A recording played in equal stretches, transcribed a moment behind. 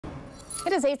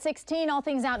It is 8:16. All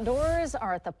things outdoors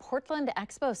are at the Portland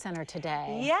Expo Center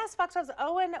today. Yes, Fox 12's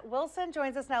Owen Wilson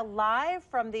joins us now live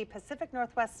from the Pacific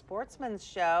Northwest Sportsmen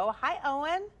Show. Hi,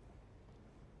 Owen.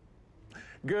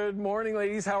 Good morning,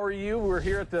 ladies. How are you? We're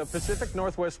here at the Pacific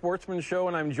Northwest Sportsman Show,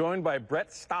 and I'm joined by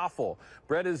Brett Stoffel.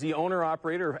 Brett is the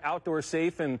owner-operator of Outdoor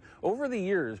Safe, and over the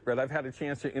years, Brett, I've had a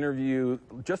chance to interview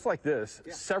just like this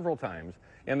several times,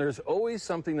 and there's always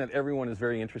something that everyone is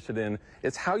very interested in.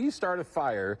 It's how you start a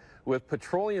fire with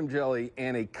petroleum jelly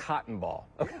and a cotton ball.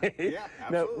 Okay? Yeah,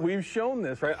 absolutely. Now, we've shown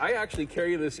this, right? I actually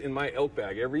carry this in my elk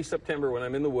bag. Every September when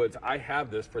I'm in the woods, I have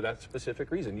this for that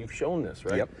specific reason. You've shown this,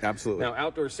 right? Yep, absolutely. Now,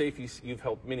 Outdoor Safe, you've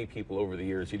helped many people over the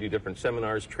years. You do different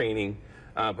seminars, training,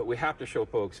 but we have to show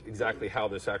folks exactly how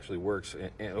this actually works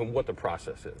and what the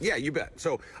process is. Yeah, you bet.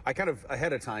 So I kind of,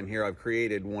 ahead of time here, I've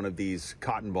created one of these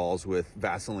cotton balls with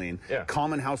Vaseline. Yeah.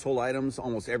 Common household items.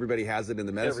 Almost everybody has it in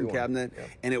the medicine cabinet. Yeah.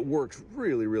 And it works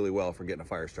really, really well for getting a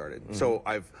fire started. Mm-hmm. So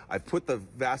I've put the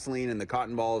Vaseline and the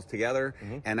cotton balls together,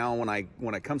 and now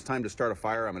when it comes time to start a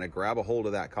fire, I'm going to grab a hold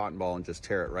of that cotton ball and just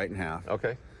tear it right in half.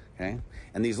 Okay. Okay.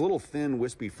 And these little thin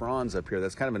wispy fronds up here,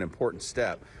 that's kind of an important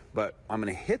step, but I'm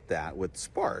going to hit that with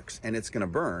sparks and it's going to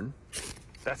burn.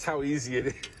 That's how easy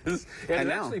it is. And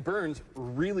it actually burns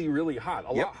really, really hot.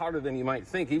 A lot hotter than you might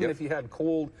think. Even if you had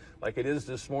cold like it is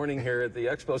this morning here at the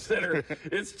Expo Center,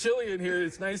 it's chilly in here.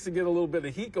 It's nice to get a little bit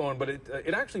of heat going, but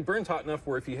it actually burns hot enough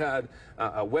where if you had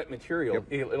a wet material,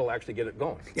 it'll actually get it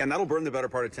going. Yeah, and that'll burn the better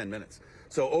part of 10 minutes.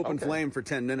 So open flame for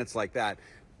 10 minutes like that.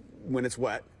 When it's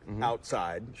wet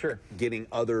outside, getting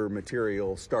other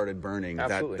material started burning,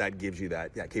 that gives you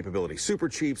that capability. Super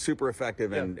cheap, super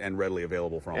effective, and readily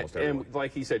available for almost everyone. And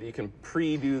like he said, you can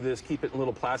pre-do this, keep it in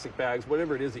little plastic bags,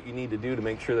 whatever it is that you need to do to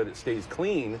make sure that it stays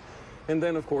clean. And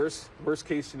then, of course, worst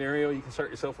case scenario, you can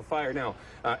start yourself a fire. Now,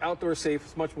 Outdoor Safe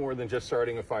is much more than just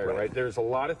starting a fire, right? There's a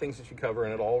lot of things that you cover,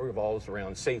 and it all revolves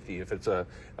around safety. If it's a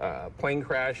plane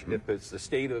crash, if it's the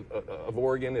state of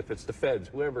Oregon, if it's the feds,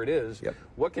 whoever it is,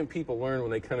 what can people learn when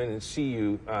they come in and see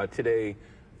you today,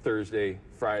 Thursday,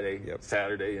 Friday,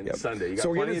 Saturday, and Sunday? You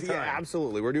got plenty of time. Yeah,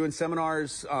 absolutely. We're doing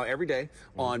seminars every day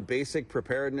on basic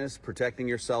preparedness, protecting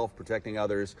yourself, protecting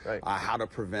others, how to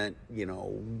prevent,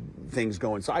 things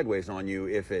going sideways on you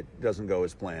if it doesn't go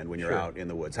as planned when you're out in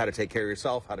the woods. How to take care of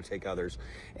yourself, how to take others,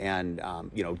 and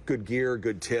good gear,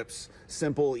 good tips,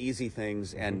 simple, easy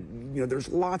things. And there's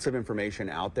lots of information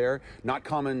out there. Not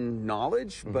common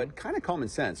knowledge, but kind of common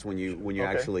sense when you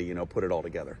actually put it all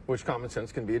together. Which common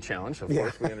sense can be a challenge, of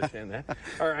course. We understand that.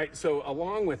 All right, so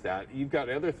along with that, you've got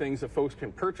other things that folks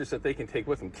can purchase that they can take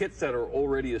with them. Kits that are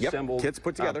already assembled. Kits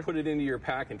put together. Put it into your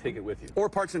pack and take it with you. Or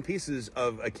parts and pieces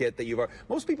of a kit that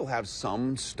most people have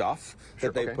some stuff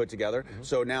that they've put together.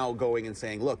 So now going and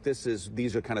saying, look,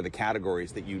 these are kind of the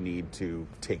categories that you need to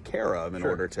take care of in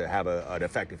order to have an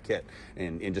effective kit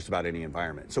in just about any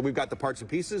environment. So we've got the parts and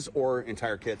pieces or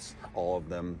entire kits, all of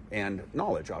them, and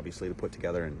knowledge, obviously, to put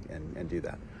together and do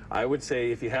that. I would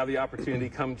say if you have the opportunity,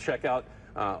 come check out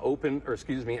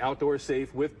Outdoor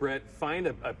Safe with Brett. Find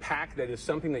a pack that is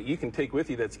something that you can take with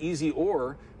you that's easy,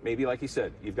 or maybe, like you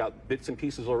said, you've got bits and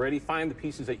pieces already. Find the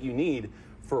pieces that you need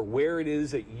for where it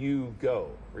is that you go.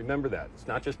 Remember that. It's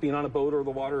not just being on a boat or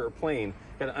the water or a plane.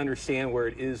 You got to understand where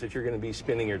it is that you're going to be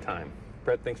spending your time.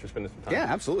 Brett, thanks for spending some time.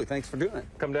 Yeah, absolutely. Thanks for doing it.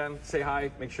 Come down, say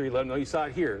hi, make sure you let them know you saw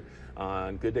it here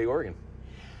on Good Day Oregon.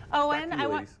 Owen,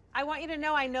 I want you to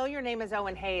know I know your name is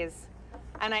Owen Hayes,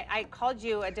 and I called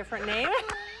you a different name.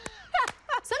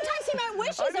 Sometimes he might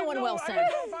wish he's Owen Wilson. I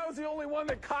don't know if I was the only one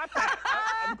that caught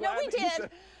that. No, we did.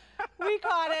 We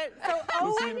caught it. So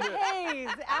Owen Hayes,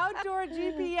 Outdoor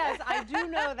GPS. I do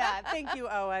know that. Thank you,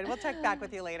 Owen. We'll check back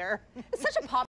with you later. It's such a pop.